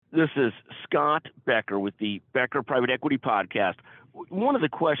This is Scott Becker with the Becker Private Equity Podcast. One of the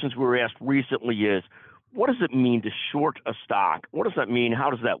questions we were asked recently is, what does it mean to short a stock? What does that mean? How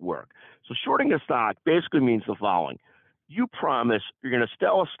does that work? So shorting a stock basically means the following. You promise you're going to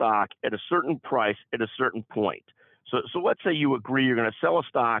sell a stock at a certain price at a certain point. So let's say you agree you're going to sell a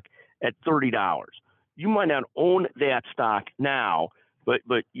stock at $30. You might not own that stock now, but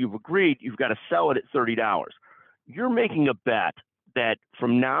you've agreed you've got to sell it at $30. You're making a bet that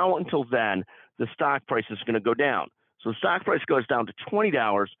from now until then, the stock price is going to go down. So the stock price goes down to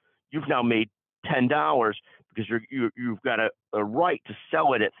 $20. You've now made $10 because you've got a right to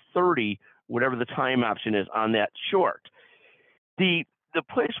sell it at 30, whatever the time option is on that short. The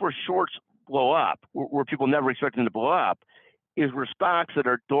place where shorts blow up, where people never expect them to blow up, is where stocks that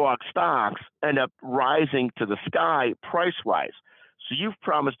are dog stocks end up rising to the sky price-wise. So you've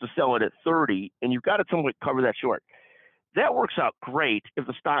promised to sell it at 30, and you've got to somewhat cover that short. That works out great if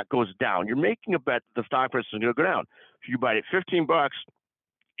the stock goes down. You're making a bet that the stock price is going to go down. If you buy it at $15,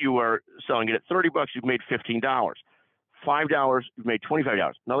 you are selling it at $30, you've made $15. $5, you've made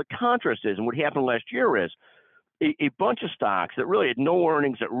 $25. Now the contrast is, and what happened last year is, a bunch of stocks that really had no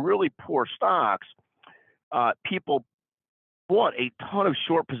earnings, that were really poor stocks, people bought a ton of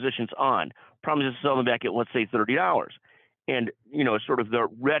short positions on, promising to sell them back at, let's say, $30. And, sort of the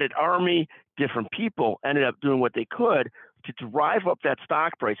Reddit army, different people ended up doing what they could to drive up that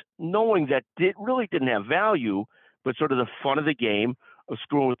stock price, knowing that it really didn't have value, but sort of the fun of the game of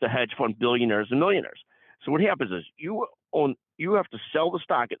screwing with the hedge fund billionaires and millionaires. So what happens is you have to sell the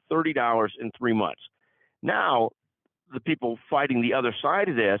stock at $30 in 3 months. Now, the people fighting the other side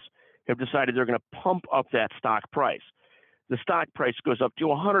of this have decided they're going to pump up that stock price. The stock price goes up to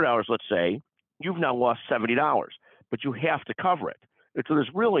 $100, let's say. You've now lost $70, but you have to cover it. And so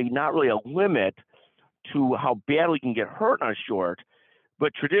there's really not really a limit to how badly you can get hurt on a short,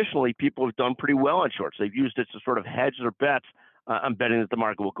 but traditionally people have done pretty well on shorts. They've used it to sort of hedge their bets on betting that the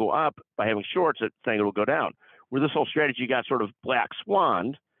market will go up by having shorts at saying it will go down. Where this whole strategy got sort of black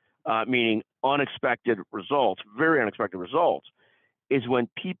swan, meaning unexpected results, very unexpected results, is when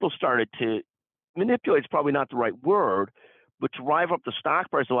people started to manipulate, is probably not the right word, but drive up the stock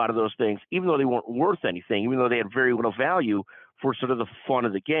price, a lot of those things, even though they weren't worth anything, even though they had very little value for sort of the fun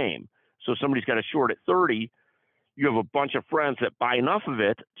of the game. So somebody's got a short at 30, you have a bunch of friends that buy enough of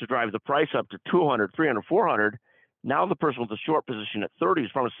it to drive the price up to 200, 300, 400. Now the person with the short position at 30,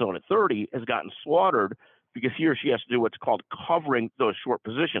 who's probably selling at 30, has gotten slaughtered because he or she has to do what's called covering those short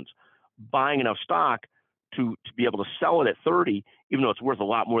positions, buying enough stock to be able to sell it at 30, even though it's worth a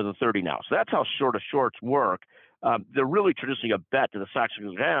lot more than 30 now. So that's how shorts work. They're really traditionally a bet that the stock's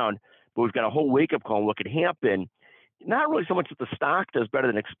going to go down, but we've got a whole wake-up call on what could happen. Not really so much that the stock does better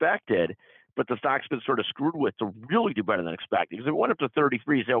than expected, but the stock's been sort of screwed with to really do better than expected. Because if it went up to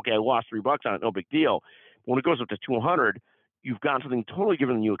 33, you say, okay, I lost $3 on it, no big deal. When it goes up to 200, you've gotten something totally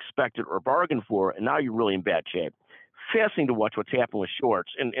different than you expected or bargained for, and now you're really in bad shape. Fascinating to watch what's happened with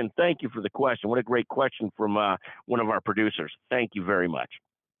shorts. And thank you for the question. What a great question from one of our producers. Thank you very much.